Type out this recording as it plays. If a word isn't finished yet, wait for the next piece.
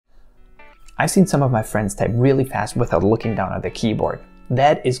I've seen some of my friends type really fast without looking down at their keyboard.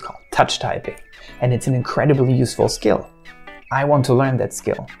 That is called touch typing, and it's an incredibly useful skill. I want to learn that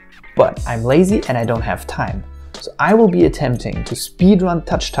skill, but I'm lazy and I don't have time. So I will be attempting to speedrun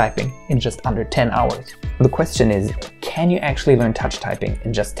touch typing in just under 10 hours. The question is, can you actually learn touch typing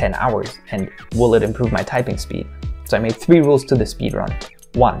in just 10 hours? And will it improve my typing speed? So I made 3 rules to the speedrun.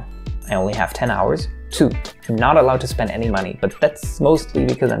 1, I only have 10 hours. 2, I'm not allowed to spend any money, but that's mostly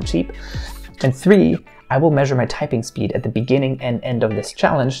because I'm cheap. And 3, I will measure my typing speed at the beginning and end of this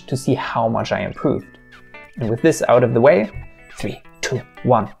challenge to see how much I improved. And with this out of the way, 3, 2,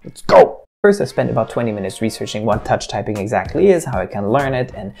 1, let's go! First, I spent about 20 minutes researching what touch typing exactly is, how I can learn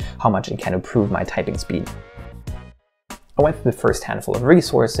it, and how much it can improve my typing speed. I went through the first handful of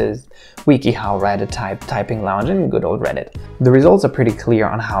resources, WikiHow, Reddit Type, Typing Lounge, and good old Reddit. The results are pretty clear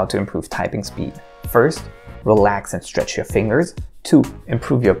on how to improve typing speed. First, relax and stretch your fingers. 2,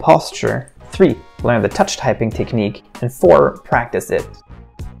 improve your posture. 3, learn the touch typing technique. And 4, practice it.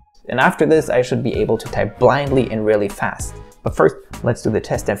 And after this, I should be able to type blindly and really fast. But first, let's do the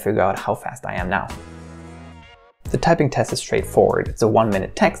test and figure out how fast I am now. The typing test is straightforward. It's a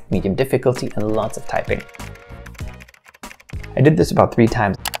 1-minute text, medium difficulty, and lots of typing. I did this about 3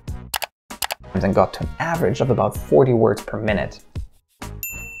 times and got to an average of about 40 words per minute.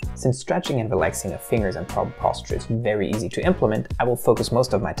 Since stretching and relaxing the fingers and proper posture is very easy to implement, I will focus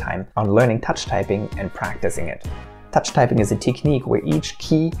most of my time on learning touch typing and practicing it. Touch typing is a technique where each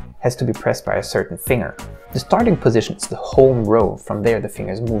key has to be pressed by a certain finger. The starting position is the home row. From there, the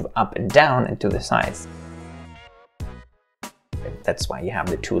fingers move up and down and to the sides. That's why you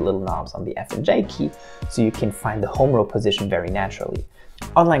have the 2 little knobs on the F and J key, so you can find the home row position very naturally.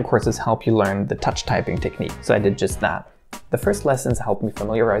 Online courses help you learn the touch typing technique, so I did just that. The first lessons helped me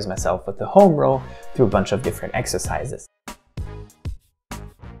familiarize myself with the home row through a bunch of different exercises.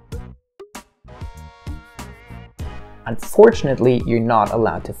 Unfortunately, you're not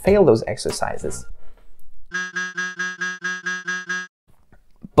allowed to fail those exercises.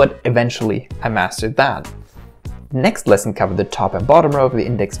 But eventually, I mastered that. Next lesson covered the top and bottom row of the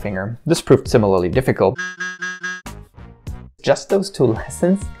index finger. This proved similarly difficult. Just those 2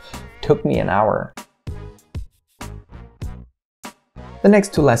 lessons took me an hour. The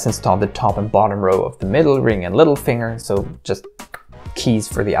next 2 lessons taught the top and bottom row of the middle, ring, and little finger, so just keys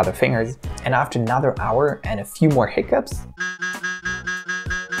for the other fingers. And after another hour and a few more hiccups,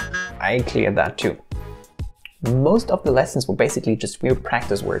 I cleared that too. Most of the lessons were basically just weird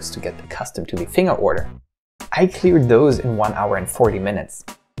practice words to get accustomed to the finger order. I cleared those in 1 hour and 40 minutes.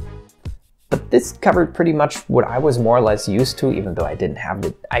 But this covered pretty much what I was more or less used to, even though I didn't have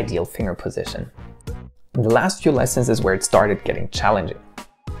the ideal finger position. And the last few lessons is where it started getting challenging.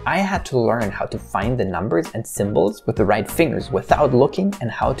 I had to learn how to find the numbers and symbols with the right fingers without looking, and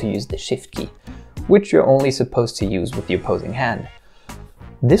how to use the shift key, which you're only supposed to use with the opposing hand.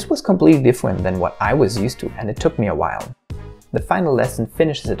 This was completely different than what I was used to, and it took me a while. The final lesson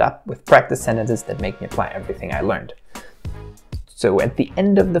finishes it up with practice sentences that make me apply everything I learned. So at the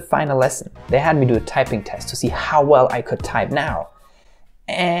end of the final lesson, they had me do a typing test to see how well I could type now.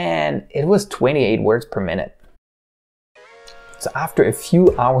 And it was 28 words per minute. So after a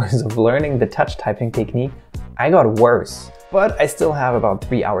few hours of learning the touch typing technique, I got worse. But I still have about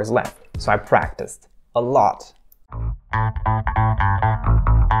 3 hours left, so I practiced a lot.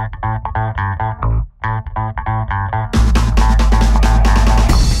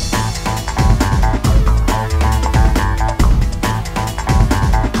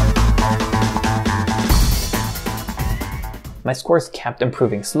 My scores kept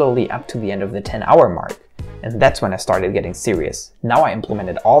improving slowly up to the end of the 10-hour mark. And that's when I started getting serious. Now I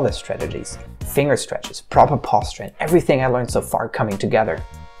implemented all the strategies, finger stretches, proper posture, and everything I learned so far coming together.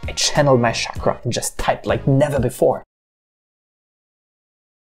 I channeled my chakra and just typed like never before.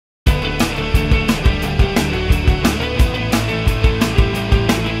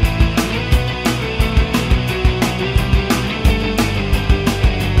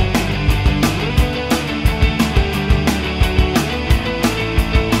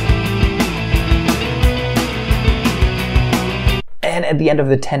 And at the end of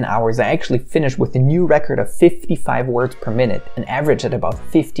the 10 hours, I actually finished with a new record of 55 words per minute, an average at about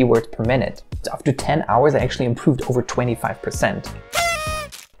 50 words per minute. So after 10 hours, I actually improved over 25%.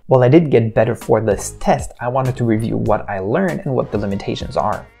 While I did get better for this test, I wanted to review what I learned and what the limitations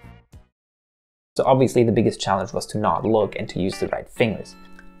are. So obviously the biggest challenge was to not look and to use the right fingers.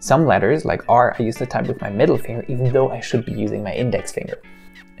 Some letters, like R, I used to type with my middle finger, even though I should be using my index finger.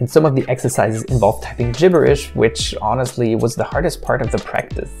 And some of the exercises involved typing gibberish, which honestly was the hardest part of the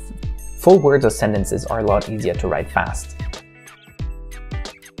practice. Full words or sentences are a lot easier to write fast.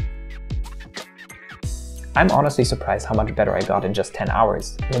 I'm honestly surprised how much better I got in just 10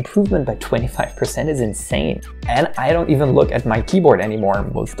 hours. An improvement by 25% is insane. And I don't even look at my keyboard anymore,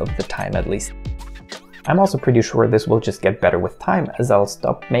 most of the time at least. I'm also pretty sure this will just get better with time, as I'll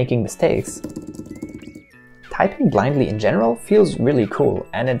stop making mistakes. Typing blindly in general feels really cool,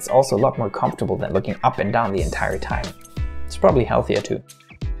 and it's also a lot more comfortable than looking up and down the entire time. It's probably healthier too.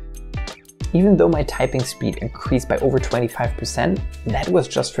 Even though my typing speed increased by over 25%, that was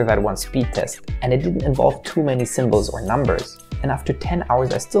just for that one speed test, and it didn't involve too many symbols or numbers. And after 10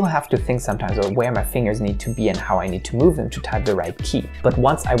 hours I still have to think sometimes about where my fingers need to be and how I need to move them to type the right key. But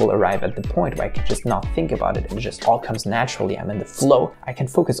once I will arrive at the point where I can just not think about it and it just all comes naturally, I'm in the flow, I can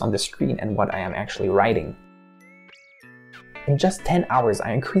focus on the screen and what I am actually writing. In just 10 hours,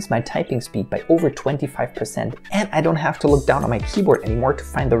 I increased my typing speed by over 25%, and I don't have to look down on my keyboard anymore to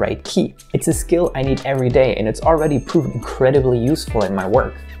find the right key. It's a skill I need every day, and it's already proven incredibly useful in my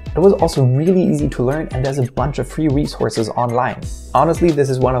work. It was also really easy to learn, and there's a bunch of free resources online. Honestly, this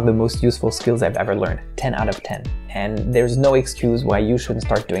is one of the most useful skills I've ever learned, 10 out of 10. And there's no excuse why you shouldn't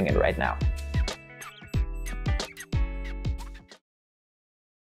start doing it right now.